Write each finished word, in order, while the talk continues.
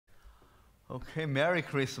Okay, Merry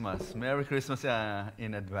Christmas. Merry Christmas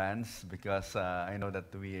in advance because I know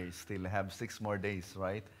that we still have 6 more days,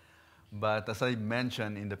 right? But as I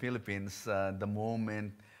mentioned, in the Philippines, the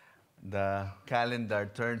moment the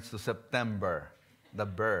calendar turns to September, the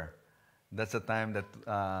Burr, that's the time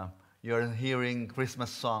that you're hearing Christmas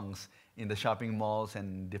songs in the shopping malls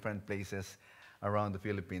and different places around the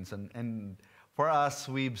Philippines. And for us,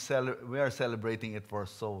 we are celebrating it for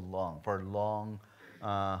so long, for long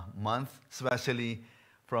month, especially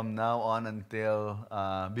from now on until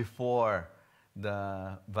before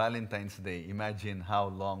the Valentine's Day. Imagine how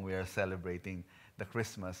long we are celebrating the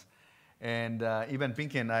Christmas. And even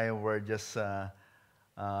Pinky and I were just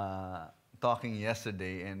talking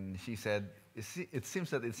yesterday, and she said, it seems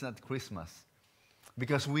that it's not Christmas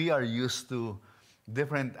because we are used to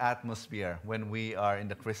different atmosphere when we are in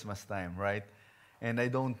the Christmas time, right? And I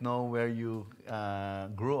don't know where you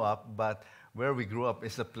grew up, but where we grew up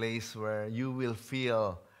is a place where you will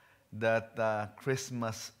feel that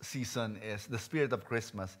Christmas season is, the spirit of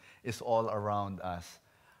Christmas is all around us.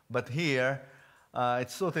 But here,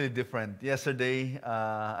 it's totally different. Yesterday,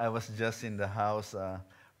 I was just in the house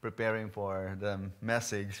preparing for the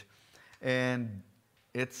message, and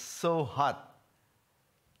it's so hot.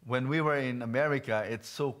 When we were in America, it's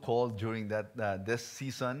so cold during this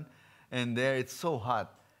season, and there it's so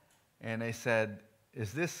hot. And I said,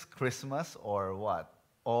 is this Christmas or what?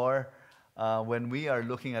 Or when we are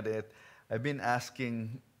looking at it, I've been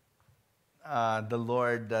asking the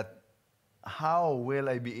Lord that how will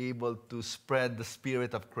I be able to spread the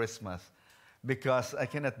spirit of Christmas? Because I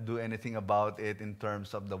cannot do anything about it in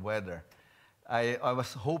terms of the weather. I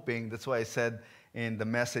was hoping, that's why I said in the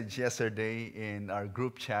message yesterday in our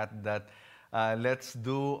group chat that let's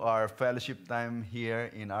do our fellowship time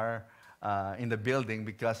here in the building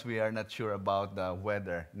because we are not sure about the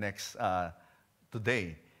weather next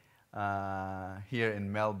today here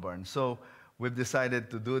in Melbourne. So we've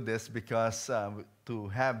decided to do this because to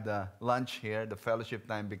have the lunch here, the fellowship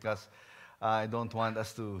time, because I don't want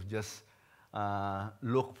us to just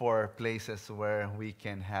look for places where we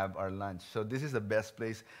can have our lunch. So this is the best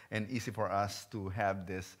place and easy for us to have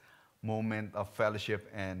this moment of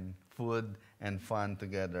fellowship and food and fun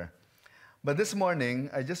together. But this morning,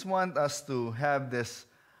 I just want us to have this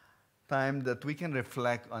time that we can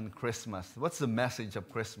reflect on Christmas. What's the message of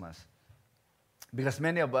Christmas? Because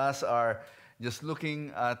many of us are just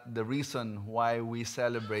looking at the reason why we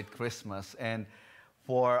celebrate Christmas. And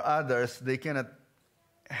for others, they cannot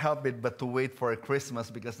help it but to wait for Christmas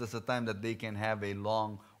because that's the time that they can have a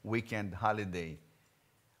long weekend holiday.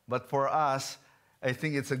 But for us, I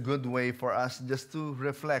think it's a good way for us just to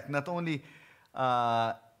reflect, not only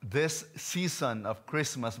this season of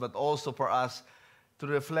Christmas, but also for us to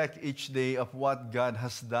reflect each day of what God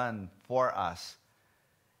has done for us.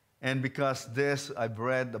 And because this, I've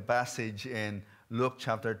read the passage in Luke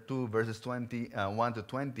chapter 2, verses 1 to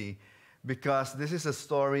 20, because this is a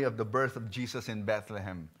story of the birth of Jesus in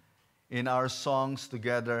Bethlehem. In our songs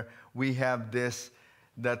together, we have this,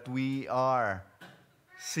 that we are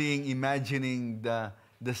seeing, imagining the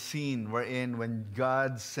scene wherein when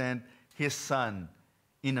God sent His Son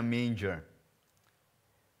in a manger.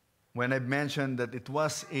 When I mentioned that it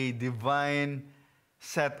was a divine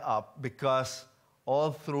setup because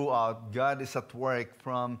all throughout, God is at work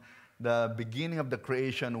from the beginning of the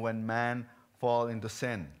creation when man fall into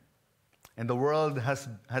sin. And the world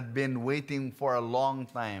had been waiting for a long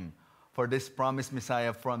time for this promised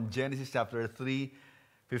Messiah from Genesis chapter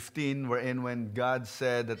 3:15, wherein when God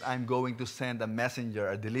said that I'm going to send a messenger,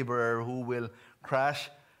 a deliverer who will crush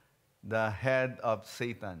the head of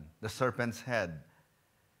Satan, the serpent's head.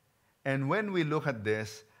 And when we look at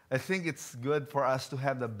this, I think it's good for us to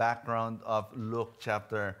have the background of Luke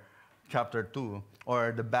chapter 2,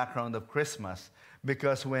 or the background of Christmas.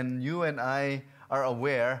 Because when you and I are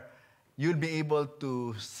aware, you'll be able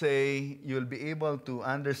to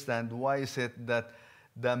understand why is it that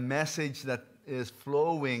the message that is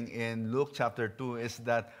flowing in Luke chapter 2 is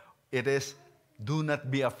that it is, do not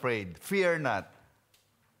be afraid, fear not.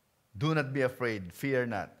 Do not be afraid, fear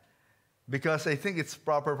not. Because I think it's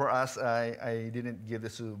proper for us, I didn't give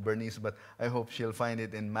this to Bernice, but I hope she'll find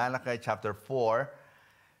it in Malachi chapter 4,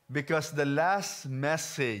 because the last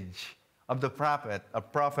message of the prophet,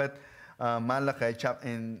 Malachi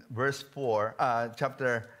in verse 4,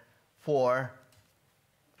 chapter 4,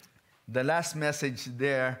 the last message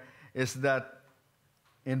there is that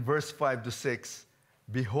in verse 5 to 6,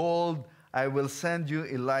 behold, I will send you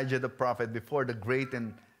Elijah the prophet before the great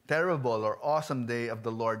and terrible or awesome day of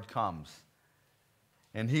the Lord comes.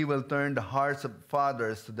 And he will turn the hearts of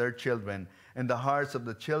fathers to their children and the hearts of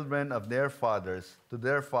the children of their fathers to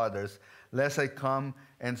their fathers, lest I come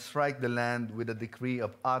and strike the land with a decree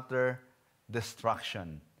of utter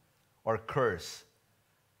destruction or curse.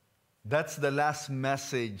 That's the last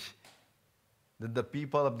message that the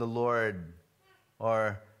people of the Lord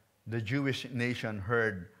or the Jewish nation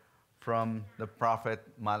heard from the prophet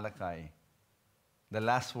Malachi. The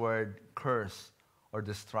last word, curse or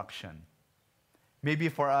destruction. Maybe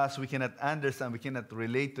for us, we cannot understand, we cannot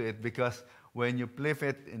relate to it because when you flip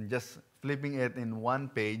it and just flipping it in one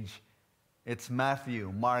page, it's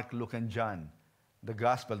Matthew, Mark, Luke, and John. The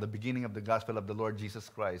gospel, the beginning of the gospel of the Lord Jesus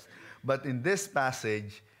Christ. But in this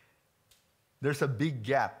passage, there's a big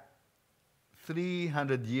gap.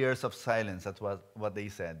 300 years of silence, that's what they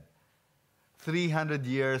said. 300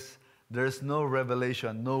 years, there's no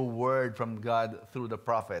revelation, no word from God through the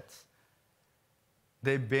prophets.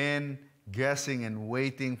 They've been guessing and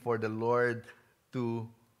waiting for the Lord to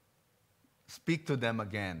speak to them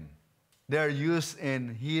again. They're used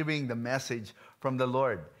in hearing the message from the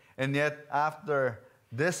Lord. And yet, after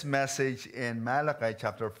this message in Malachi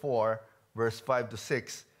chapter 4, verse 5 to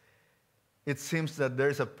 6, it seems that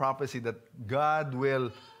there's a prophecy that God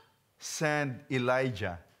will send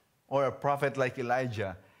Elijah, or a prophet like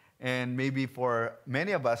Elijah. And maybe for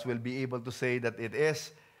many of us, we'll be able to say that it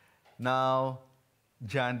is now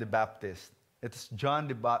John the Baptist. It's John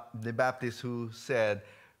the Baptist who said,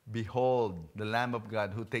 "Behold, the Lamb of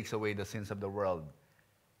God who takes away the sins of the world."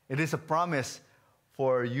 It is a promise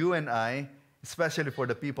for you and I, especially for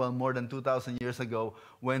the people more than 2,000 years ago,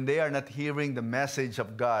 when they are not hearing the message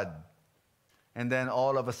of God. And then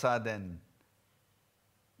all of a sudden,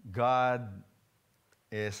 God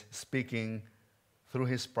is speaking through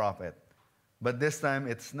his prophet. But this time,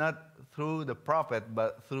 it's not through the prophet,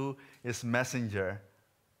 but through his messenger,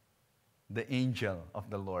 the angel of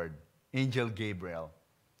the Lord, Angel Gabriel.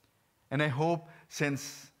 And I hope,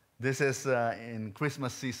 since this is in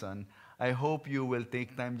Christmas season, I hope you will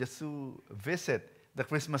take time just to visit the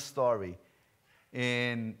Christmas story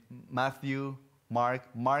in Matthew, Mark.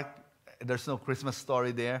 There's no Christmas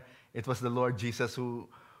story there. It was the Lord Jesus who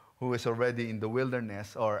is already in the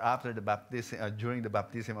wilderness, or after the baptism, during the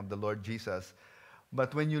baptism of the Lord Jesus.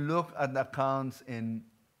 But when you look at the accounts in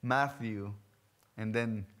Matthew, and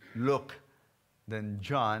then Luke, then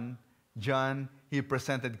John, he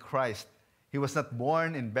presented Christ. He was not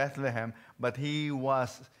born in Bethlehem, but he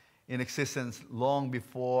was in existence long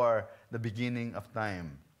before the beginning of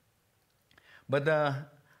time. But the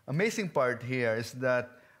amazing part here is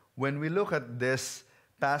that when we look at this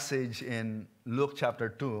passage in Luke chapter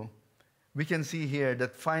 2, we can see here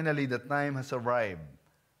that finally the time has arrived.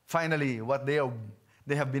 Finally, what they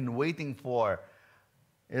have been waiting for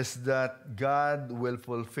is that God will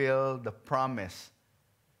fulfill the promise,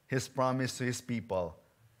 his promise to his people.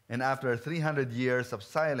 And after 300 years of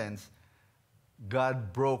silence,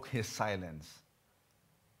 God broke his silence.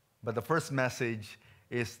 But the first message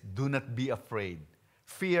is, do not be afraid.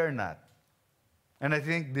 Fear not. And I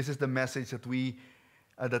think this is the message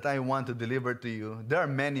that I want to deliver to you. There are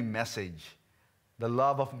many messages. The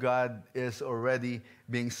love of God is already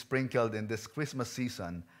being sprinkled in this Christmas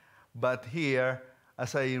season. But here,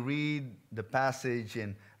 as I read the passage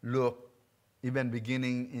in Luke, even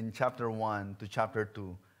beginning in chapter 1 to chapter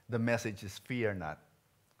 2, the message is fear not.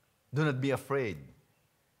 Do not be afraid.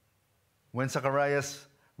 When Zacharias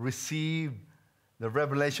received the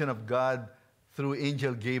revelation of God through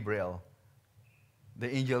Angel Gabriel, the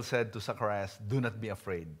angel said to Zacharias, do not be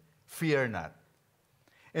afraid. Fear not.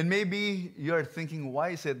 And maybe you're thinking,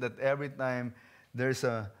 why is it that every time there's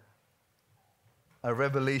a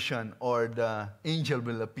revelation or the angel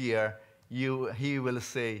will appear, he will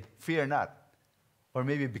say, fear not. Or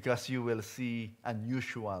maybe because you will see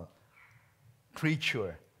unusual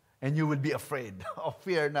creature and you will be afraid. Oh,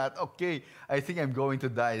 fear not. Okay, I think I'm going to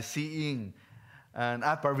die. Seeing an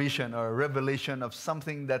apparition or a revelation of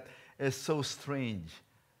something that is so strange.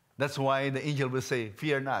 That's why the angel will say,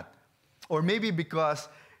 fear not. Or maybe because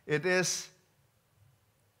it is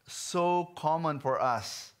so common for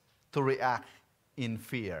us to react in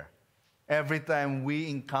fear. Every time we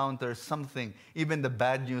encounter something, even the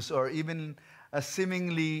bad news or even a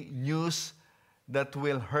seemingly news that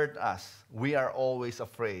will hurt us, we are always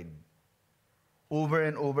afraid. Over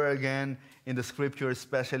and over again in the scripture,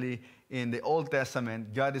 especially in the Old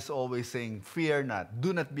Testament, God is always saying, fear not,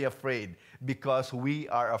 do not be afraid, because we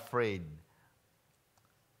are afraid.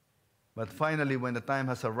 But finally, when the time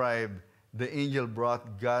has arrived, the angel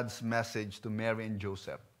brought God's message to Mary and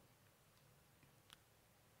Joseph.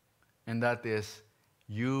 And that is,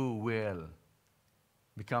 you will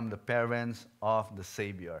become the parents of the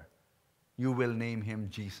Savior. You will name him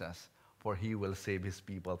Jesus. for he will save his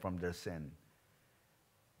people from their sin.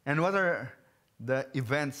 And what are the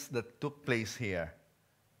events that took place here?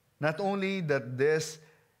 Not only that this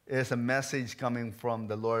is a message coming from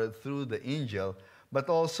the Lord through the angel, but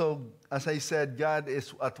also, as I said, God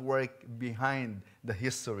is at work behind the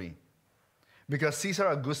history. Because Caesar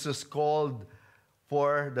Augustus called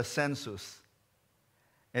for the census.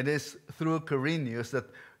 It is through Quirinius that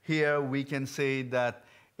here we can say that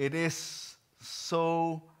it is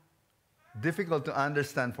so difficult to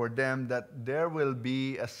understand for them that there will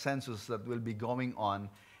be a census that will be going on,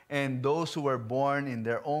 and those who were born in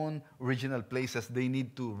their own original places, they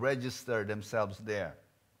need to register themselves there.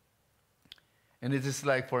 And it is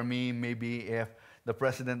like for me, maybe if the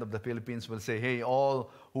president of the Philippines will say, hey,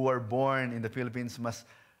 all who are born in the Philippines must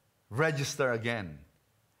register again.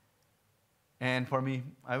 And for me,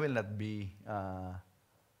 I will not be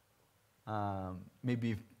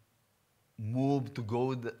maybe moved to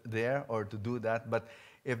go there or to do that. But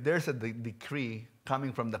if there's a decree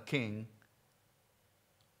coming from the king,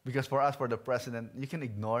 because for us, for the president, you can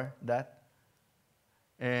ignore that.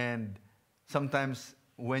 And sometimes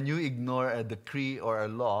when you ignore a decree or a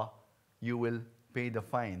law, you will pay the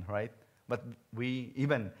fine, right? But we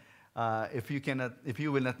even if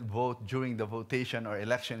you will not vote during the votation or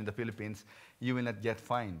election in the Philippines, you will not get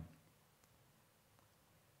fined.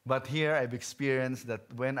 But here I've experienced that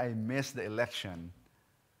when I missed the election,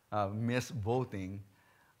 missed voting,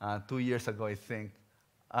 2 years ago, I think,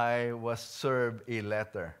 I was served a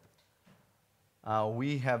letter.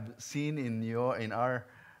 We have seen in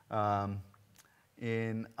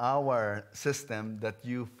our system that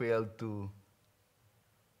you failed to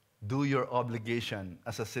do your obligation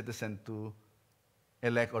as a citizen to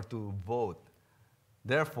elect or to vote.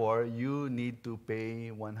 Therefore, you need to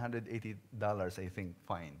pay $180, I think,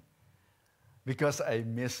 fine, because I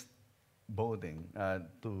missed voting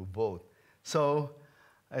to vote. So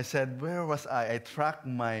I said, where was I? I tracked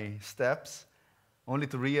my steps, only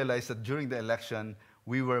to realize that during the election,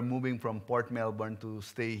 we were moving from Port Melbourne to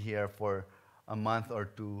stay here for a month or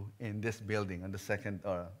two in this building on the second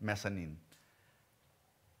mezzanine.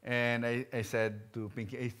 And I said to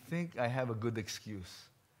Pinky, I think I have a good excuse.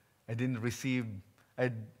 I didn't receive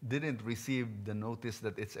the notice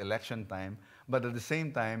that it's election time, but at the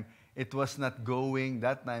same time, it was not going.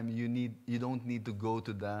 That time, you don't need to go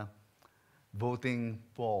to the voting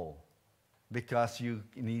poll because you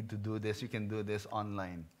need to do this. You can do this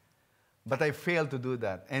online. But I failed to do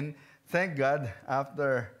that. And thank God,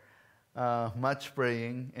 after much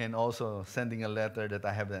praying and also sending a letter that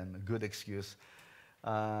I have a good excuse,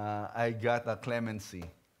 I got a clemency.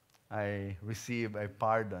 I received a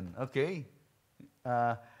pardon. Okay,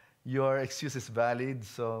 your excuse is valid,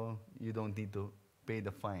 so you don't need to pay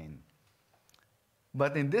the fine.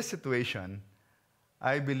 But in this situation,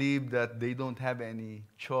 I believe that they don't have any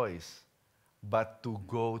choice but to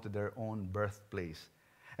go to their own birthplace.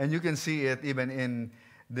 And you can see it even in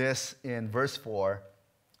verse 4.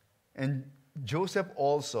 And Joseph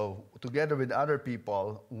also, together with other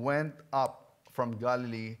people, went up from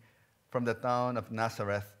Galilee, from the town of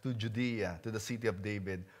Nazareth to Judea, to the city of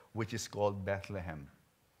David, which is called Bethlehem.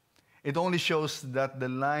 It only shows that the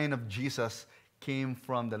line of Jesus came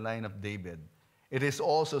from the line of David. It is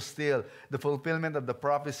also still the fulfillment of the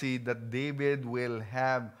prophecy that David will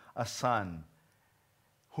have a son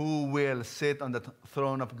who will sit on the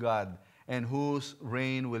throne of God and whose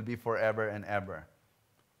reign will be forever and ever.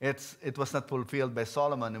 It was not fulfilled by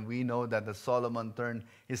Solomon, and we know that Solomon turned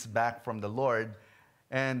his back from the Lord.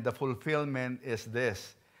 And the fulfillment is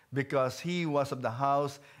this, because he was of the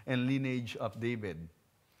house and lineage of David.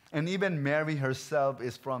 And even Mary herself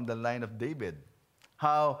is from the line of David.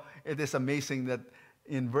 How it is amazing that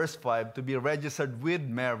in verse 5, to be registered with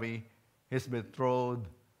Mary, his betrothed,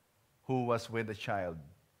 who was with a child.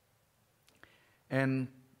 And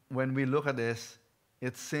when we look at this,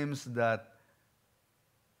 it seems that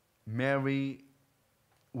Mary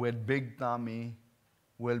with Big Tommy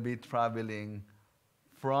will be traveling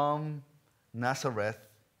from Nazareth,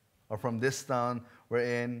 or from this town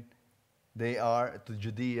wherein they are, to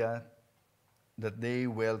Judea, that they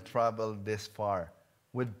will travel this far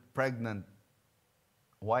with pregnant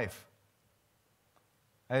wife.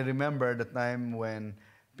 I remember the time when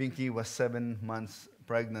Pinky was 7 months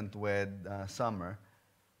pregnant with Summer,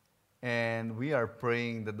 and we are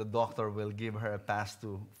praying that the doctor will give her a pass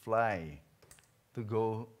to fly, to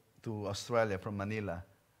go to Australia from Manila.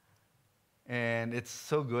 And it's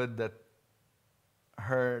so good that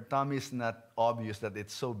her tummy is not obvious that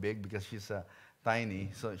it's so big because she's tiny.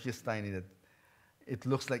 So she's tiny that it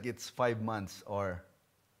looks like it's 5 months or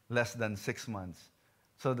less than 6 months.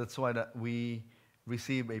 So that's why we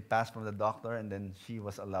receive a pass from the doctor, and then she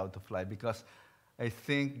was allowed to fly. Because I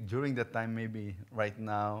think during that time, maybe right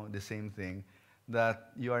now, the same thing,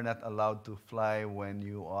 that you are not allowed to fly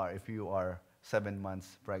if you are 7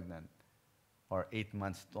 months pregnant or 8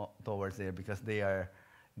 months towards there, because they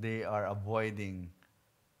are avoiding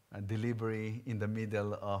delivery in the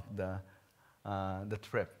middle of the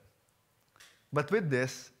trip. But with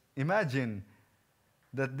this, imagine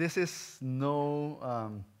that this is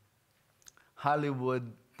no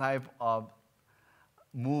Hollywood type of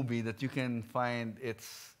movie that you can find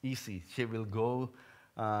it's easy. She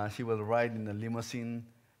will ride in a limousine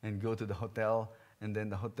and go to the hotel, and then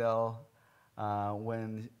the hotel,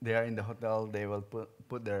 when they are in the hotel, they will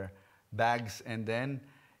put their bags, and then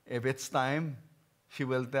if it's time, she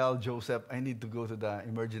will tell Joseph, I need to go to the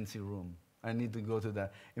emergency room. I need to go to the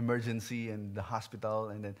emergency and the hospital,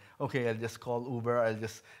 and then, okay, I'll just call Uber, I'll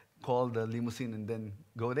just call the limousine and then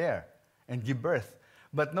go there and give birth.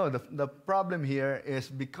 But no, the problem here is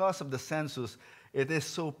because of the census, it is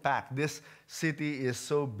so packed. This city is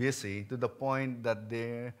so busy to the point that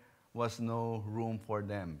there was no room for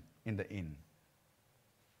them in the inn.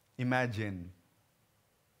 Imagine,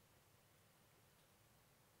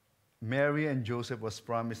 Mary and Joseph was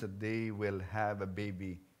promised that they will have a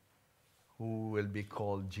baby who will be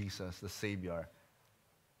called Jesus, the Savior,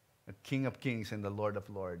 the King of Kings and the Lord of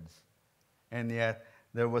Lords. And yet,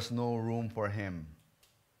 there was no room for him.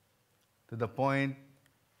 To the point,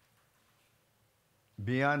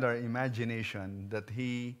 beyond our imagination, that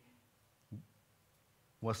he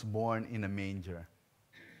was born in a manger.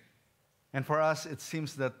 And for us, it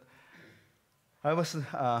seems that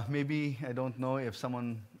maybe, I don't know if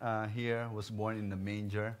someone here was born in the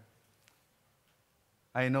manger.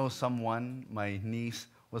 I know someone, my niece,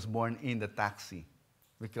 was born in the taxi,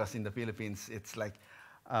 because in the Philippines, it's like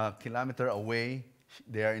a kilometer away.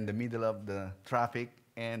 They are in the middle of the traffic,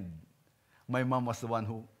 and my mom was the one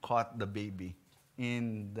who caught the baby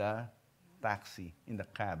in the taxi, in the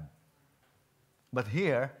cab. But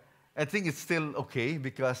here, I think it's still okay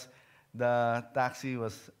because the taxi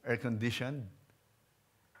was air-conditioned.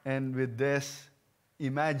 And with this,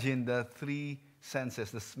 imagine the three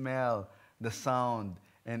senses, the smell, the sound,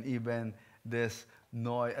 and even this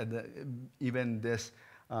noise,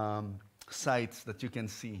 sights that you can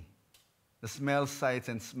see. The smell, sights,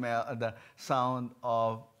 and the sound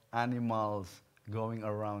of animals going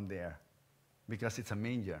around there, because it's a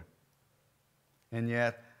manger. And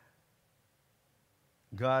yet,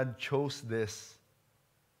 God chose this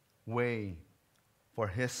way for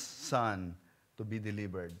his son to be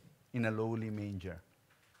delivered in a lowly manger.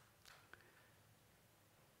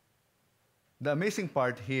 The amazing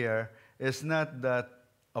part here is not that,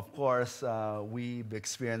 of course, we've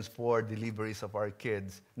experienced 4 deliveries of our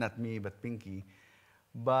kids, not me, but Pinky.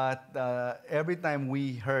 But every time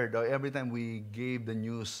we heard, or every time we gave the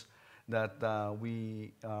news that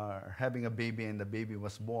we are having a baby and the baby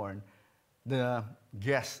was born, the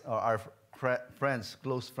guests or our friends,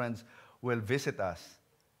 close friends, will visit us.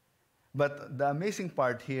 But the amazing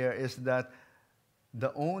part here is that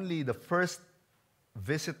the first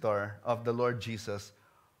visitor of the Lord Jesus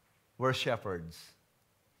were shepherds.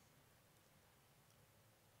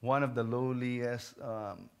 One of the lowliest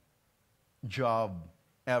job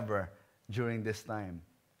ever during this time.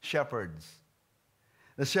 Shepherds.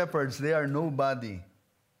 The shepherds, they are nobody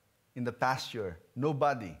in the pasture.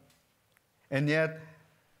 Nobody. And yet,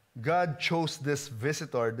 God chose this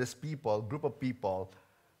visitor, this group of people,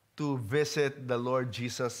 to visit the Lord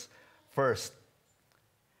Jesus first.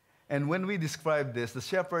 And when we describe this, the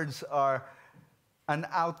shepherds are an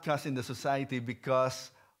outcast in the society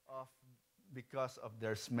because of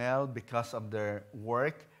their smell, because of their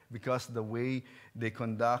work, because the way they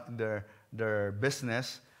conduct their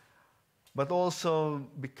business, but also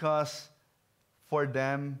because for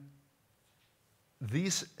them,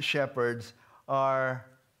 these shepherds are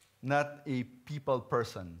not a people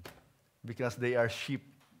person, because they are sheep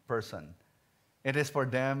person. It is for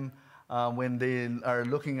them, when they are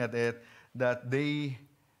looking at it, that they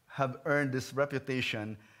have earned this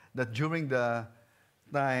reputation that during the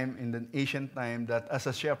time, in the ancient time, that as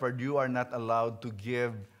a shepherd, you are not allowed to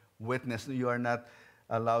give witness. You are not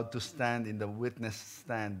allowed to stand in the witness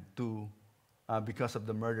stand because of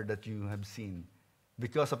the murder that you have seen.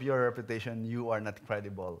 Because of your reputation, you are not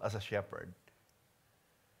credible as a shepherd.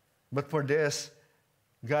 But for this,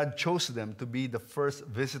 God chose them to be the first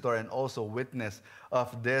visitor and also witness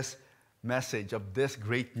of this message, of this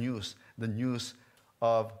great news, the news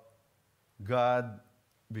of God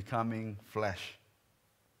becoming flesh.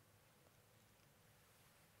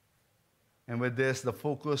 And with this, the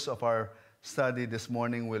focus of our study this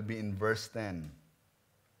morning will be in verse 10.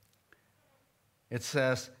 It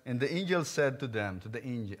says, and the angel said to them,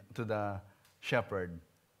 to the shepherd,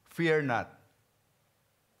 fear not,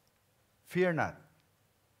 fear not.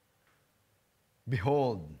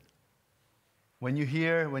 Behold. When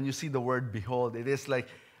you see the word behold, it is like,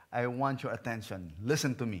 I want your attention.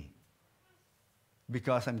 Listen to me.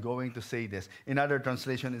 Because I'm going to say this. In other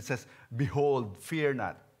translation, it says, behold, fear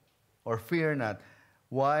not. Or fear not.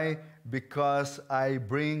 Why? Because I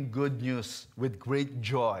bring good news with great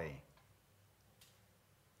joy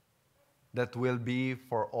that will be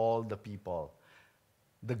for all the people.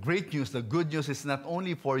 The great news, the good news is not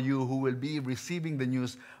only for you who will be receiving the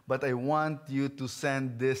news, but I want you to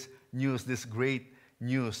send this news, this great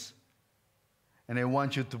news. And I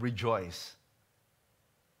want you to rejoice.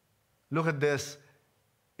 Look at this.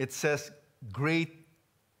 It says great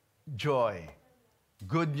joy.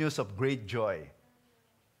 Good news of great joy.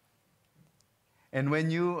 And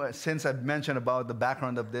when since I've mentioned about the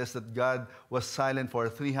background of this, that God was silent for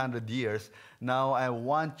 300 years, now I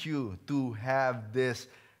want you to have this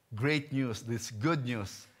great news, this good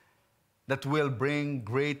news, that will bring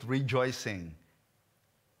great rejoicing.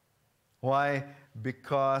 Why?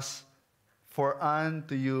 Because for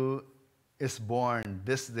unto you is born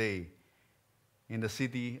this day in the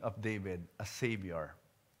city of David a Savior,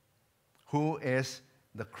 who is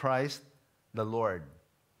the Christ, the Lord.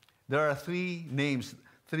 There are three names,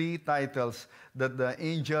 three titles that the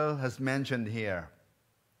angel has mentioned here.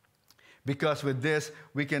 Because with this,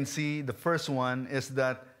 we can see the first one is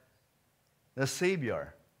that the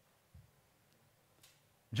Savior.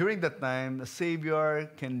 During that time, the Savior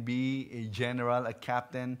can be a general, a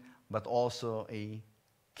captain, but also a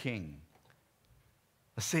king.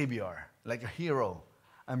 A Savior, like a hero.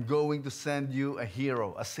 I'm going to send you a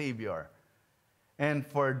hero, a Savior. And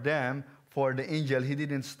for them, for the angel, he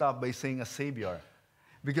didn't stop by saying a Savior.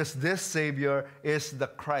 Because this Savior is the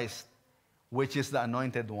Christ, which is the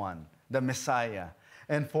anointed one, the Messiah.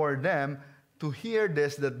 And for them to hear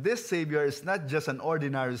this, that this Savior is not just an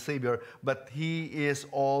ordinary Savior, but he is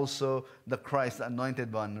also the Christ, the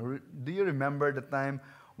anointed one. Do you remember the time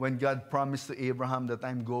when God promised to Abraham that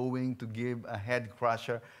I'm going to give a head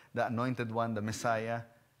crusher, the anointed one, the Messiah?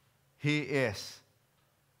 He is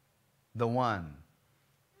the one.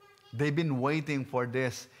 They've been waiting for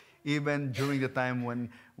this even during the time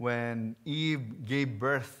when Eve gave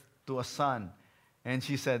birth to a son. And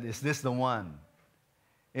she said, is this the one?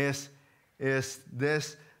 Is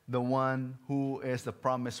this the one who is the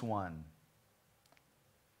promised one?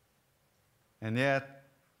 And yet,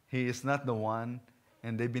 he is not the one.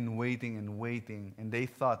 And they've been waiting and waiting. And they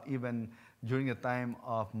thought even during the time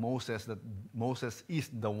of Moses that Moses is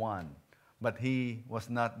the one. But he was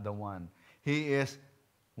not the one. He is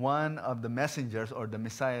one of the messengers or the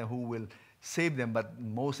Messiah who will save them, but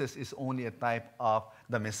Moses is only a type of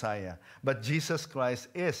the Messiah. But Jesus Christ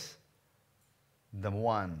is the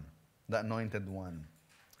one, the anointed one.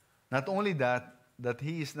 Not only that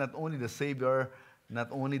he is not only the Savior, not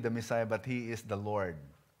only the Messiah, but he is the Lord.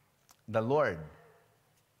 The Lord,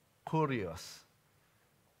 Kurios,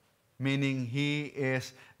 meaning he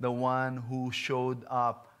is the one who showed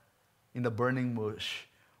up in the burning bush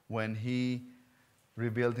when he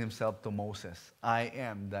revealed himself to Moses. I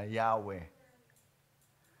am the Yahweh.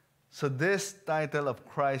 So this title of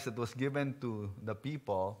Christ that was given to the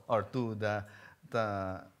people, or to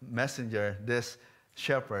the messenger, this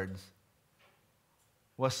shepherds,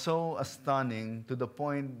 was so stunning to the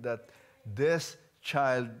point that this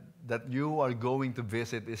child that you are going to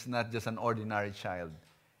visit is not just an ordinary child.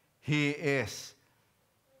 He is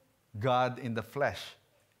God in the flesh.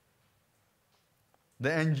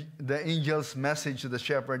 The angel's message to the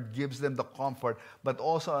shepherd gives them the comfort, but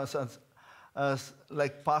also as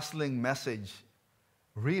like puzzling message.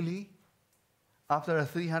 Really? After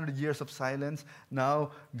 300 years of silence,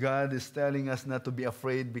 now God is telling us not to be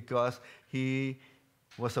afraid because he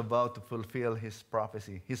was about to fulfill his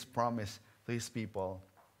prophecy, his promise to his people.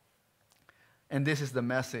 And this is the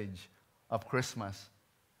message of Christmas.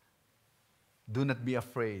 Do not be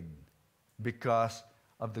afraid because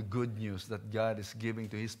of the good news that God is giving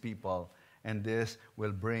to his people, and this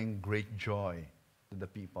will bring great joy to the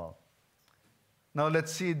people. Now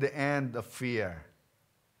let's see the end of fear.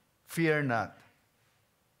 Fear not.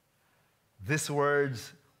 These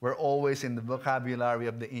words were always in the vocabulary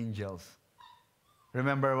of the angels.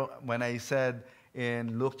 Remember when I said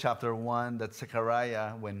in Luke chapter 1 that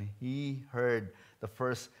Zechariah, when he heard the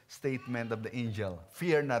first statement of the angel,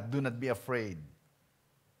 fear not, do not be afraid.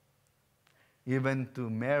 Even to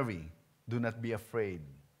Mary, do not be afraid.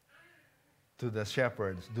 To the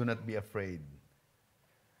shepherds, do not be afraid.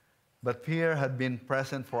 But fear had been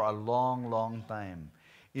present for a long, long time.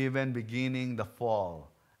 even beginning the fall.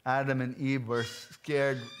 Adam and Eve were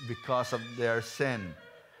scared because of their sin.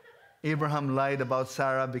 Abraham lied about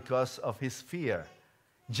Sarah because of his fear.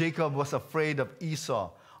 Jacob was afraid of Esau.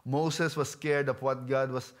 Moses was scared of what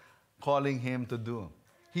God was calling him to do.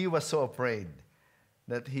 He was so afraid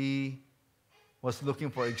that he was looking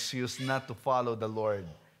for an excuse not to follow the Lord.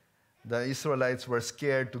 The Israelites were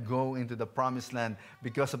scared to go into the promised land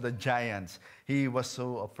because of the giants. He was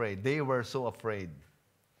so afraid. They were so afraid.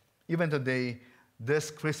 Even today, this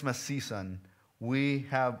Christmas season, we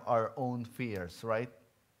have our own fears, right?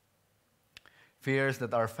 Fears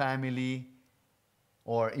that our family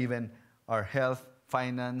or even our health,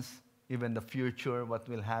 finance, even the future, what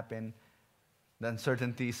will happen, the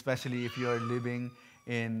uncertainty, especially if you're living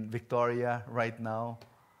in Victoria right now.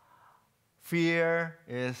 Fear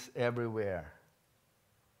is everywhere.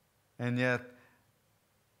 And yet,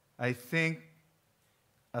 I think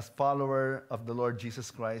as follower of the Lord Jesus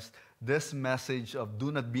Christ, this message of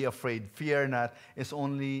do not be afraid, fear not, is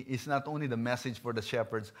not only the message for the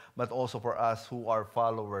shepherds, but also for us who are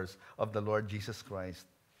followers of the Lord Jesus Christ.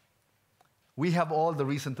 We have all the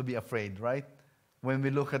reason to be afraid, right? When we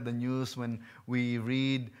look at the news, when we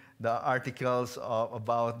read the articles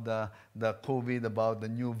about the COVID, about the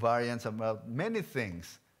new variants, about many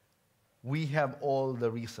things, we have all the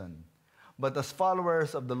reason. But as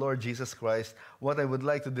followers of the Lord Jesus Christ, what I would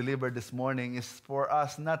like to deliver this morning is for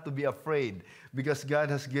us not to be afraid, because God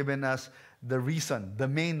has given us the reason, the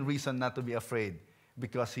main reason not to be afraid,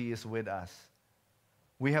 because He is with us.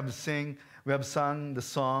 We have sung the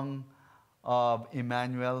song of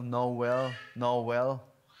Emmanuel, Noel.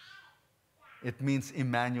 It means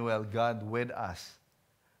Emmanuel, God with us.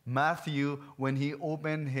 Matthew, when he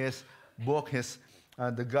opened his book,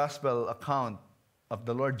 the gospel account of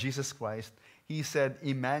the Lord Jesus Christ, he said,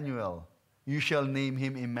 Emmanuel, you shall name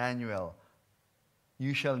him Emmanuel.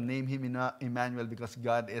 You shall name him Emmanuel because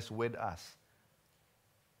God is with us.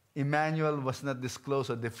 Emmanuel was not disclosed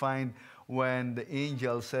or defined when the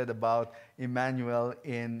angel said about Emmanuel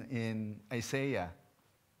in Isaiah.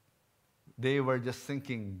 They were just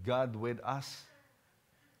thinking, God with us.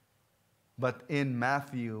 But in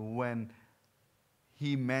Matthew, when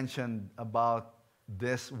he mentioned about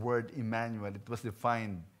this word Emmanuel, it was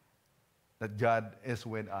defined that God is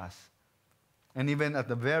with us. And even at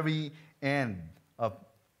the very end of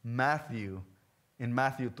Matthew, in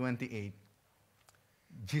Matthew 28,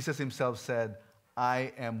 Jesus himself said,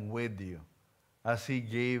 I am with you, as he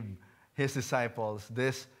gave his disciples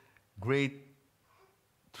this great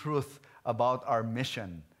truth about our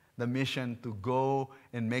mission, the mission to go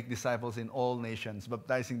and make disciples in all nations,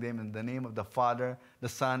 baptizing them in the name of the Father, the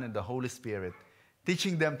Son, and the Holy Spirit,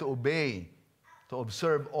 teaching them to obey, to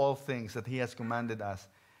observe all things that he has commanded us.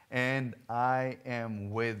 And I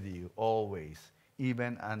am with you always,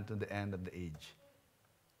 even unto the end of the age.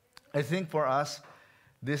 I think for us,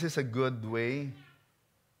 this is a good way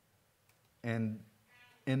and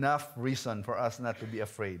enough reason for us not to be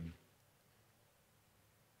afraid.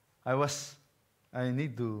 I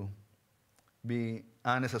need to be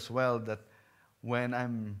honest as well that when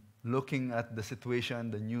I'm looking at the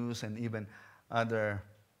situation, the news, and even other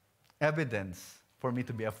evidence for me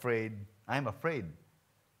to be afraid, I'm afraid.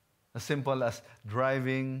 As simple as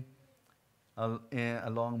driving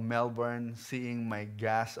along Melbourne, seeing my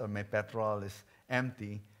gas or my petrol is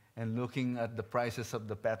empty, and looking at the prices of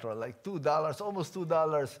the petrol, like $2, almost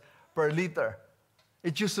 $2 per liter.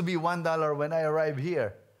 It used to be $1 when I arrived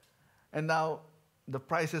here. And now the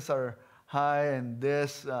prices are high, and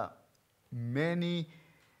there's many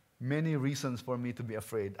reasons for me to be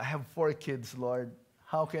afraid. I have 4 kids, Lord.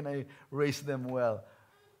 How can I raise them well?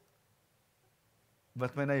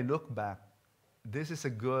 But when I look back, this is a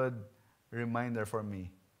good reminder for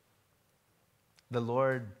me. The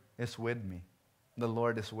Lord is with me. The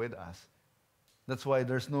Lord is with us. That's why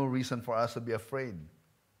there's no reason for us to be afraid.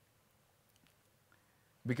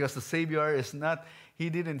 Because the Savior He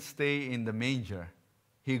didn't stay in the manger.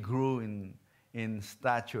 He grew in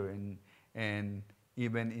stature and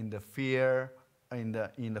even in the fear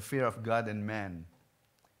of God and man.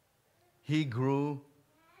 He grew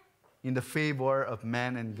in the favor of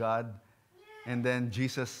man and God, and then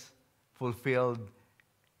Jesus fulfilled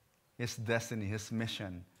his destiny, his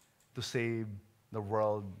mission to save the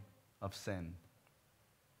world of sin.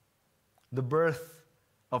 The birth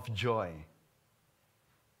of joy.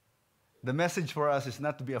 The message for us is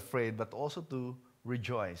not to be afraid, but also to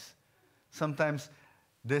rejoice. Sometimes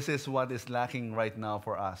this is what is lacking right now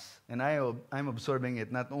for us. And I'm observing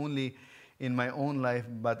it not only in my own life,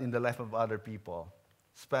 but in the life of other people,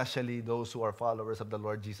 especially those who are followers of the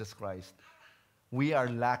Lord Jesus Christ. We are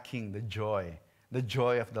lacking the joy, the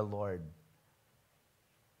joy of the Lord.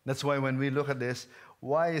 That's why when we look at this,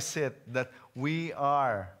 why is it that we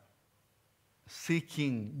are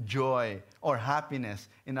seeking joy or happiness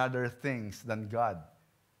in other things than God?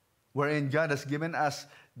 Wherein God has given us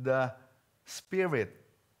the Spirit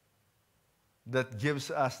that gives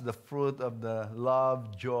us the fruit of the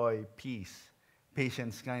love, joy, peace,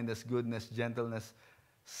 patience, kindness, goodness, gentleness,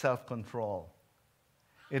 self-control.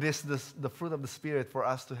 It is the fruit of the Spirit for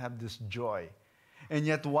us to have this joy. And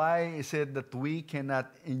yet, why is it that we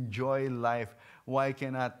cannot enjoy life? Why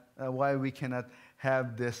we cannot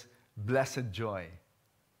have this blessed joy?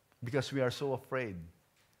 Because we are so afraid.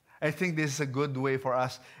 I think this is a good way for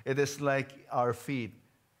us. It is like our feet.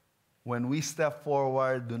 When we step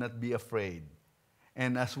forward, do not be afraid.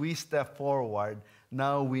 And as we step forward,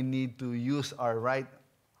 now we need to use our right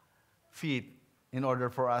feet in order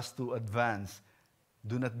for us to advance.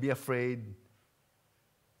 Do not be afraid,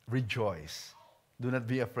 rejoice. Do not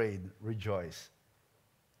be afraid, rejoice.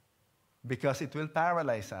 Because it will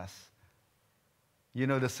paralyze us. You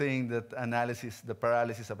know the saying that the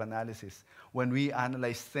paralysis of analysis. When we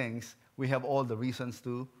analyze things, we have all the reasons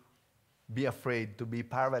to be afraid, to be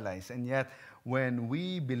paralyzed. And yet, when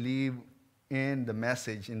we believe in the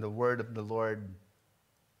message, in the word of the Lord,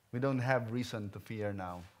 we don't have reason to fear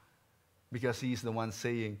now. Because He's the one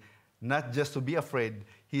saying, not just to be afraid,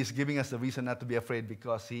 He's giving us the reason not to be afraid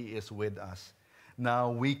because He is with us.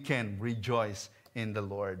 Now we can rejoice in the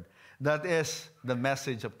Lord. That is the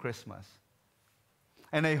message of Christmas.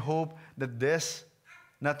 And I hope that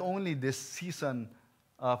not only this season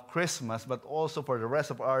of Christmas, but also for the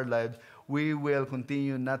rest of our lives, we will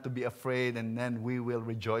continue not to be afraid, and then we will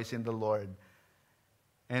rejoice in the Lord.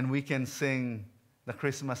 And we can sing the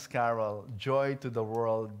Christmas carol, "Joy to the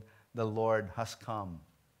world, the Lord has come."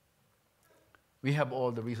 We have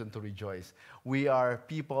all the reason to rejoice. We are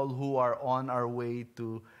people who are on our way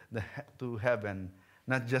to heaven,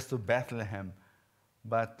 not just to Bethlehem,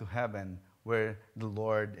 but to heaven where the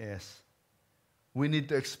Lord is. We need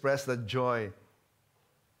to express that joy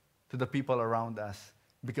to the people around us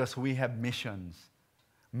because we have missions.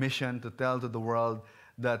 Mission to tell to the world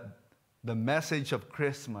that the message of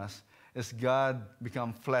Christmas is God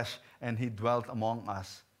become flesh and He dwelt among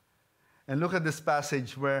us. And look at this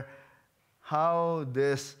passage where how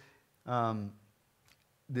this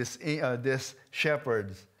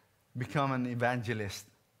shepherds become an evangelist.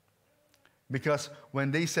 Because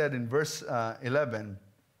when they said in verse 11,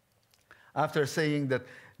 after saying that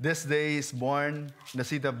this day is born in the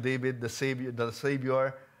city of David, the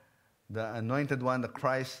Savior, the anointed one, the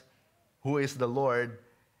Christ, who is the Lord,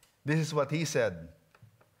 this is what he said.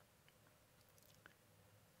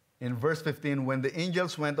 In verse 15, when the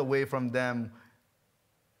angels went away from them,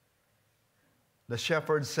 the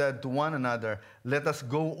shepherds said to one another, "Let us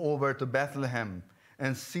go over to Bethlehem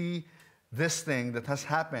and see this thing that has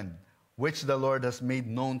happened, which the Lord has made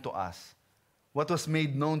known to us." What was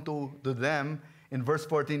made known to them? In verse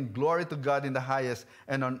 14, "Glory to God in the highest,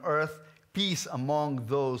 and on earth peace among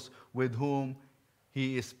those with whom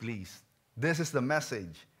He is pleased." This is the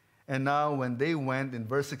message. And now when they went, in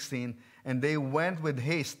verse 16, and they went with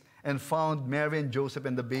haste and found Mary and Joseph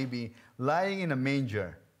and the baby lying in a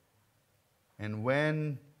manger. And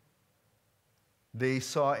when they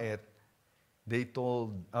saw it, they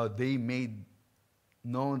made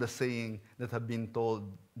known the saying that had been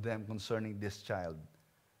told them concerning this child.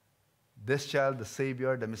 This child, the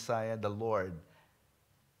Savior, the Messiah, the Lord.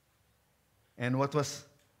 And what was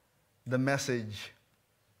the message?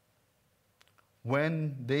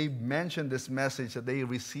 When they mentioned this message that they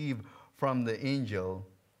received from the angel,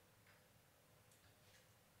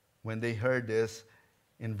 when they heard this,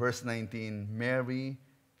 in verse 19, Mary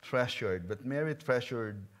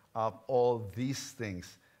treasured up all these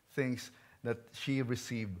things that she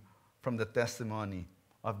received from the testimony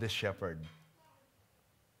of this shepherd.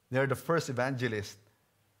 They're the first evangelist,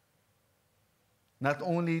 not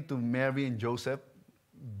only to Mary and Joseph,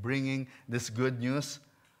 bringing this good news,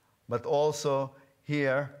 but also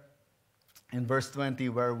here in verse 20,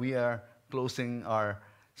 where we are closing our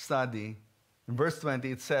study. In verse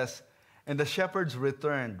 20, it says, "And the shepherds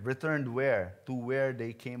returned." Returned where? To where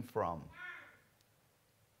they came from.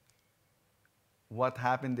 What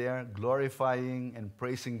happened there? Glorifying and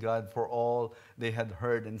praising God for all they had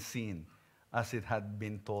heard and seen, as it had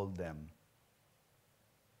been told them.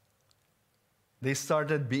 They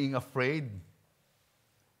started being afraid,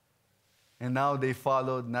 and now they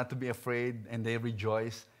followed not to be afraid, and they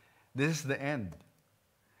rejoice. This is the end.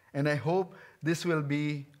 And I hope this will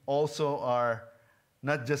be also our,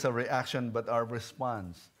 not just a reaction, but our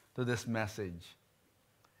response to this message.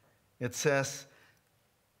 It says,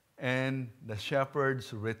 And the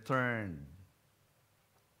shepherds returned,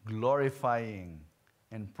 glorifying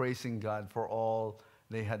and praising God for all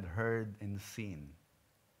they had heard and seen.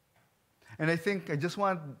 And I think I just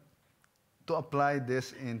want to apply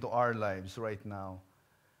this into our lives right now.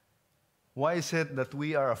 Why is it that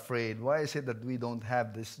we are afraid? Why is it that we don't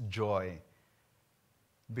have this joy?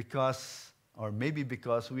 Because, or maybe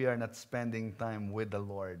because we are not spending time with the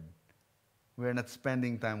Lord. We are not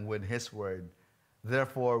spending time with His Word.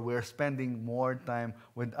 Therefore, we're spending more time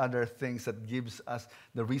with other things that gives us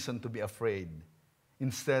the reason to be afraid,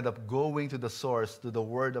 instead of going to the source, to the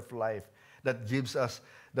Word of life, that gives us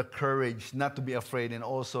the courage not to be afraid, and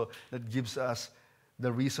also that gives us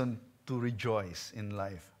the reason to rejoice in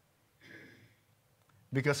life.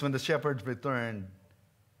 Because when the shepherds returned,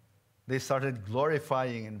 they started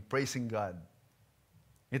glorifying and praising God.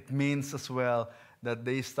 It means as well that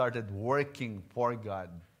they started working for God.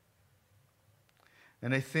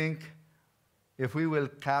 And I think if we will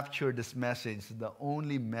capture this message, the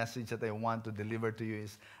only message that I want to deliver to you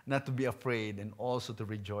is not to be afraid and also to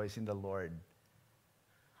rejoice in the Lord.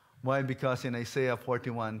 Why? Because in Isaiah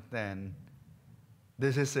 41:10,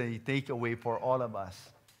 this is a takeaway for all of us.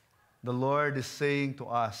 The Lord is saying to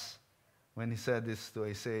us, when He said this to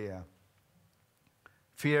Isaiah,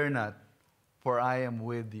 "Fear not, for I am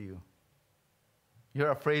with you."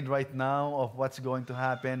 You're afraid right now of what's going to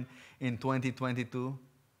happen in 2022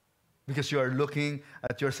 because you are looking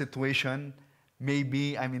at your situation.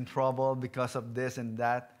 Maybe I'm in trouble because of this and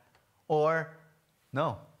that. Or,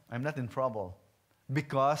 no, I'm not in trouble.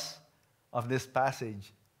 Because of this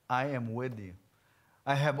passage, I am with you.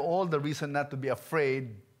 I have all the reason not to be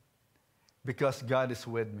afraid because God is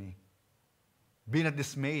with me. Be not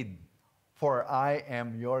dismayed, for I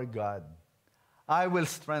am your God. I will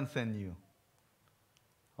strengthen you.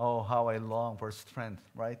 Oh, how I long for strength,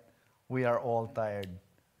 right? We are all tired.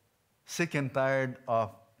 Sick and tired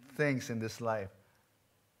of things in this life.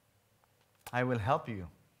 I will help you.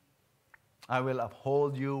 I will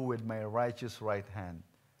uphold you with my righteous right hand.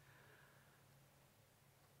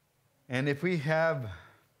 And if we have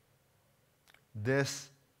this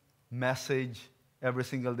message every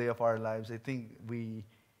single day of our lives, I think we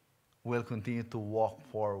will continue to walk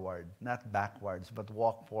forward, not backwards, but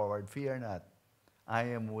walk forward. Fear not. I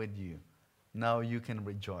am with you. Now you can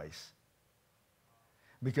rejoice.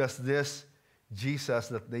 Because this Jesus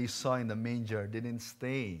that they saw in the manger didn't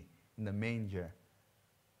stay in the manger.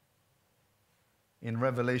 In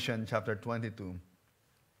Revelation chapter 22,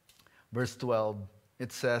 verse 12,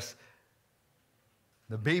 it says,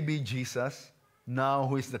 the baby Jesus, now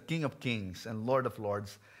who is the King of Kings and Lord of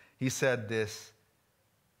Lords, He said this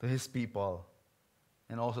to His people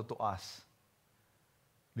and also to us.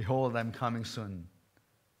 Behold, I'm coming soon,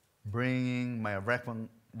 bringing my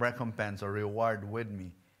recompense or reward with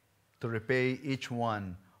me to repay each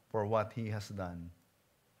one for what he has done.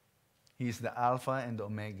 He is the Alpha and the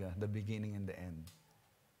Omega, the beginning and the end.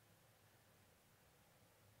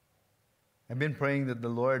 I've been praying that the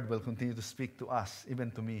Lord will continue to speak to us,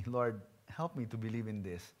 even to me. Lord, help me to believe in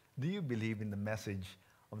this. Do you believe in the message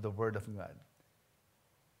of the Word of God?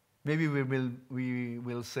 Maybe we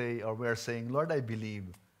will say, or we're saying, Lord, I believe.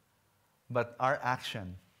 But our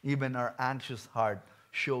action, even our anxious heart,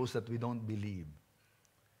 shows that we don't believe.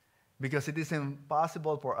 Because it is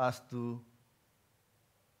impossible for us to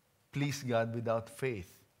please God without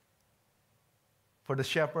faith. For the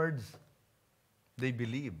shepherds, they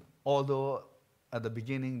believed. Although at the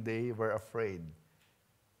beginning they were afraid.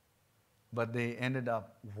 But they ended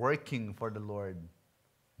up working for the Lord,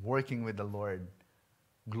 working with the Lord,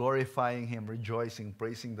 glorifying Him, rejoicing,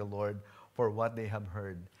 praising the Lord for what they have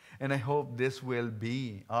heard. And I hope this will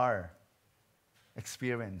be our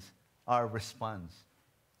experience, our response.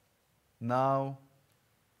 Now,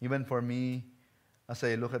 even for me, as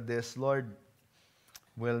I look at this, Lord,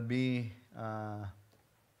 will be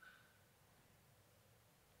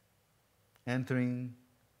entering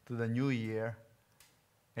to the new year,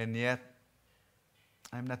 and yet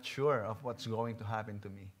I'm not sure of what's going to happen to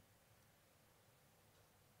me.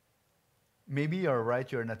 Maybe you're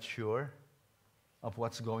right, you're not sure of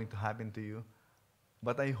what's going to happen to you,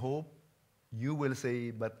 but I hope you will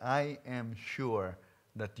say, but I am sure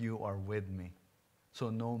that you are with me. So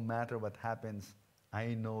no matter what happens,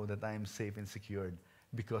 I know that I am safe and secured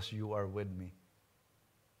because you are with me.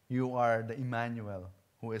 You are the Emmanuel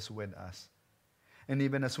who is with us. And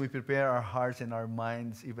even as we prepare our hearts and our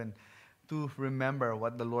minds even to remember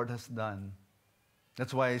what the Lord has done,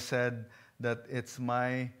 that's why I said that it's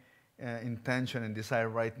my intention and desire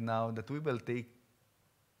right now that we will take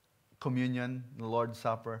communion, the Lord's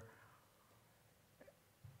Supper,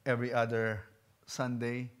 every other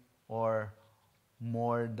Sunday, or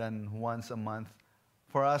more than once a month,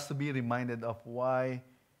 for us to be reminded of why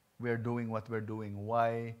we're doing what we're doing.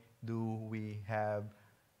 Why do we have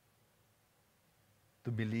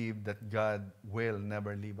to believe that God will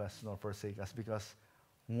never leave us nor forsake us? Because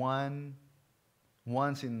once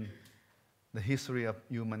in the history of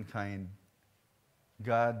humankind,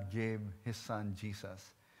 God gave His Son,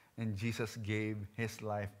 Jesus, and Jesus gave His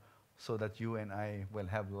life so that you and I will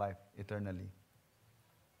have life eternally.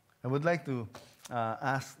 I would like to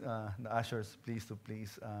ask the ushers, please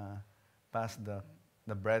pass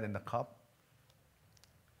the bread and the cup.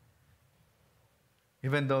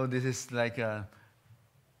 Even though this is like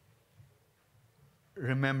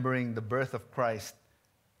remembering the birth of Christ,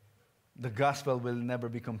 the gospel will never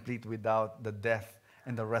be complete without the death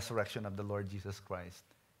and the resurrection of the Lord Jesus Christ.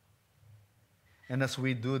 And as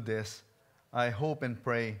we do this, I hope and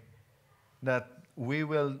pray that we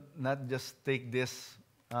will not just take this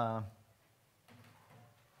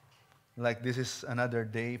like this is another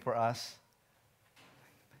day for us.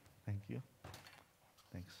 Thank you.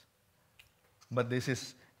 Thanks. But this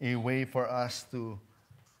is a way for us to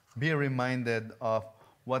be reminded of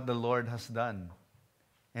what the Lord has done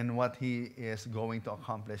and what He is going to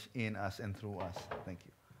accomplish in us and through us. Thank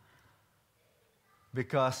you.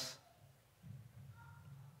 Because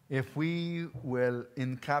if we will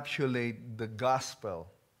encapsulate the gospel,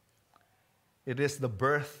 it is the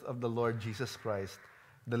birth of the Lord Jesus Christ,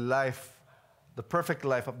 the life, the perfect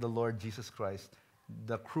life of the Lord Jesus Christ,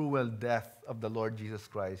 the cruel death of the Lord Jesus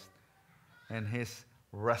Christ, and His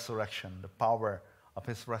resurrection, the power of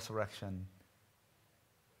His resurrection.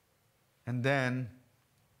 And then,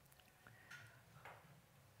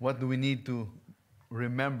 what do we need to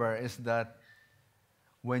remember is that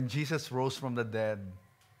when Jesus rose from the dead,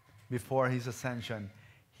 before His ascension,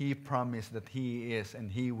 He promised that He is and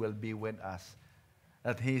He will be with us,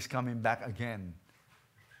 that He is coming back again.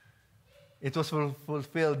 It was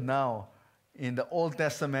fulfilled now in the Old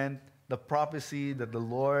Testament, the prophecy that the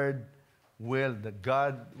Lord will, that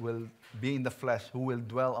God will be in the flesh, who will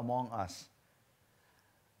dwell among us.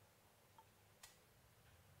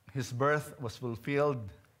 His birth was fulfilled.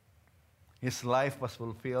 His life was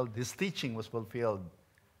fulfilled. His teaching was fulfilled.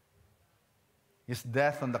 His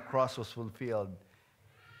death on the cross was fulfilled.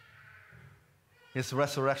 His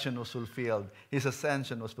resurrection was fulfilled. His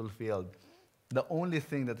ascension was fulfilled. The only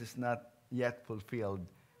thing that is not yet fulfilled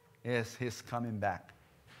is His coming back.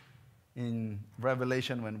 In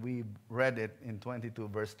Revelation, when we read it in 22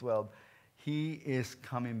 verse 12, He is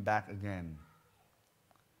coming back again.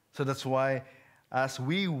 So that's why as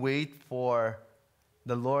we wait for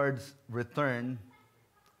the Lord's return,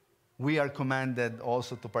 we are commanded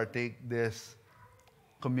also to partake this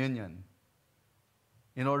communion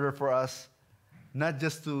in order for us not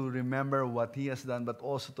just to remember what He has done, but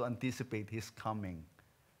also to anticipate His coming.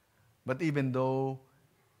 But even though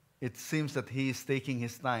it seems that He is taking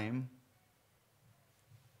His time,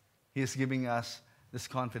 He is giving us this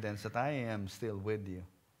confidence that I am still with you.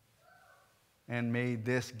 And may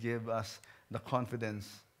this give us the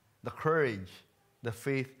confidence, the courage, the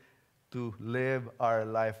faith to live our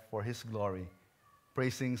life for His glory,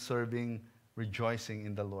 praising, serving, rejoicing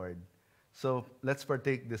in the Lord. So let's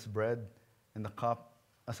partake this bread and the cup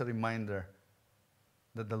as a reminder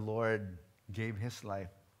that the Lord gave His life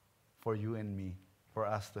for you and me, for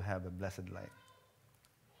us to have a blessed life.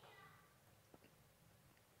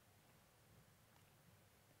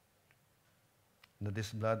 That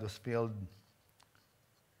this blood was spilled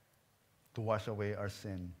to wash away our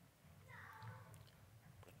sin.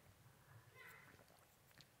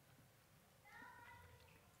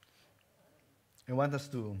 I want us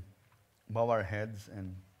to bow our heads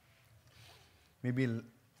and maybe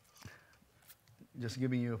just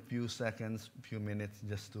giving you a few seconds, a few minutes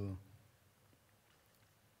just to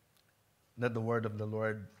let the word of the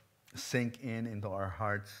Lord sink in into our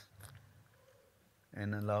hearts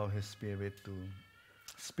and allow His Spirit to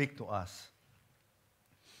speak to us.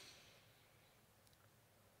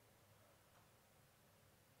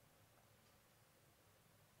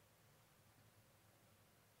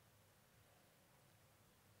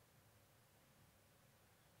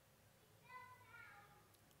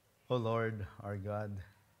 O Lord, our God,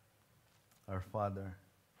 our Father,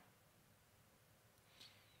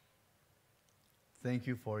 thank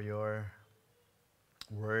you for your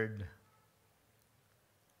word,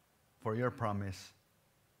 for your promise.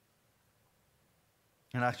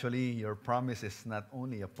 And actually, your promise is not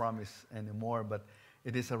only a promise anymore, but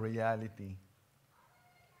it is a reality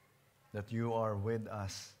that you are with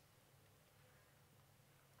us.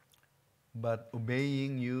 But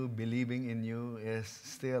obeying you, believing in you is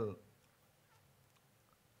still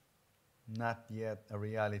not yet a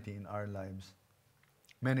reality in our lives.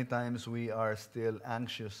 Many times we are still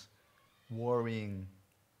anxious, worrying,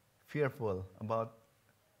 fearful about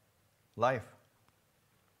life,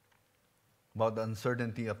 about the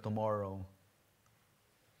uncertainty of tomorrow.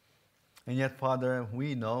 And yet, Father,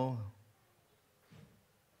 we know,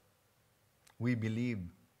 we believe,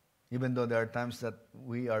 even though there are times that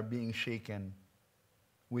we are being shaken,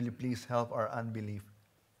 will you please help our unbelief?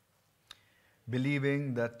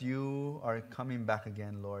 Believing that you are coming back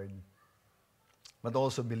again, Lord, but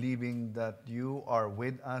also believing that you are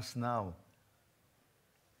with us now.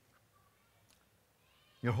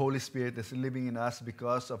 Your Holy Spirit is living in us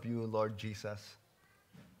because of you, Lord Jesus.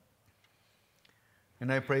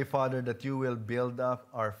 And I pray, Father, that you will build up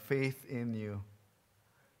our faith in you,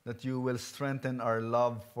 that you will strengthen our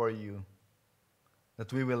love for you,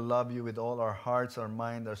 that we will love you with all our hearts, our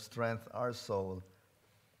mind, our strength, our soul,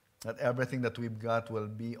 that everything that we've got will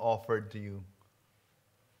be offered to you.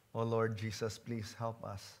 Oh Lord Jesus, please help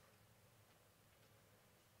us.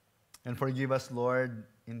 And forgive us, Lord,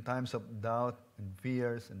 in times of doubt and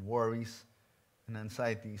fears and worries and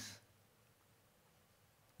anxieties,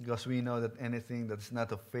 because we know that anything that's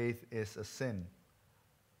not of faith is a sin.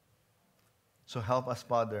 So help us,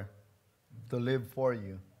 Father, to live for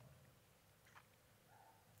you.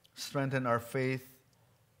 Strengthen our faith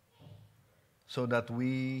so that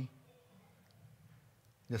we,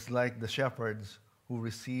 just like the shepherds who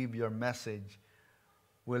receive your message,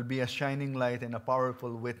 will be a shining light and a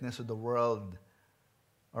powerful witness to the world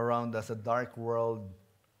around us, a dark world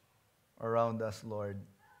around us, Lord.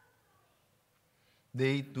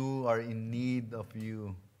 They too are in need of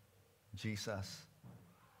you, Jesus,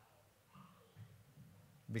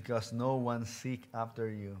 because no one seeks after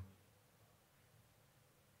you.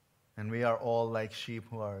 And we are all like sheep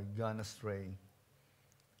who are gone astray.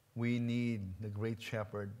 We need the great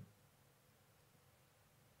shepherd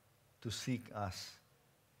to seek us.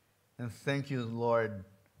 And thank you, Lord,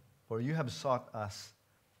 for you have sought us.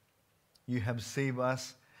 You have saved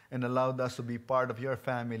us and allowed us to be part of your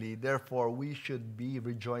family. Therefore, we should be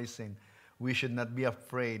rejoicing. We should not be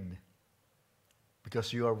afraid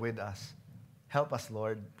because you are with us. Help us,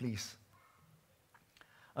 Lord, please.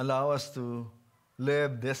 Allow us to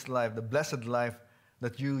live this life, the blessed life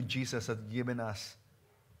that you, Jesus, have given us.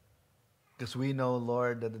 Because we know,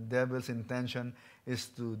 Lord, that the devil's intention is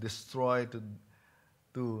to destroy,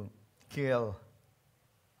 to kill,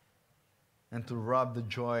 and to rob the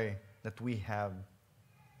joy that we have.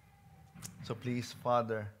 So please,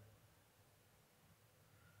 Father,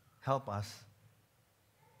 help us.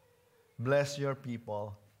 Bless your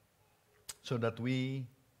people so that we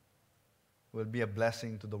will be a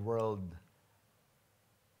blessing to the world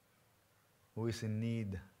who is in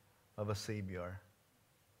need of a Savior.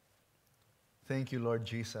 Thank you, Lord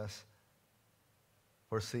Jesus,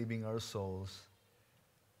 for saving our souls.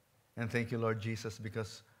 And thank you, Lord Jesus,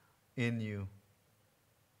 because in you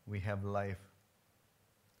we have life.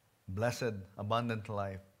 Blessed, abundant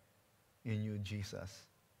life in you, Jesus.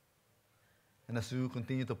 And as you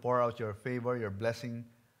continue to pour out your favor, your blessing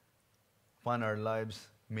upon our lives,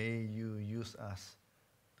 may you use us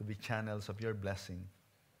to be channels of your blessing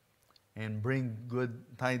and bring good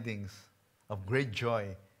tidings of great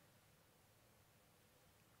joy,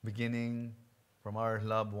 beginning from our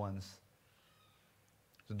loved ones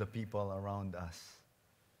to the people around us.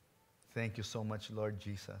 Thank you so much, Lord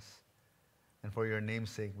Jesus. And for your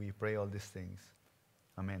name's sake, we pray all these things.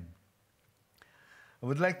 Amen. I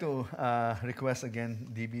would like to request again,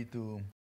 DB, to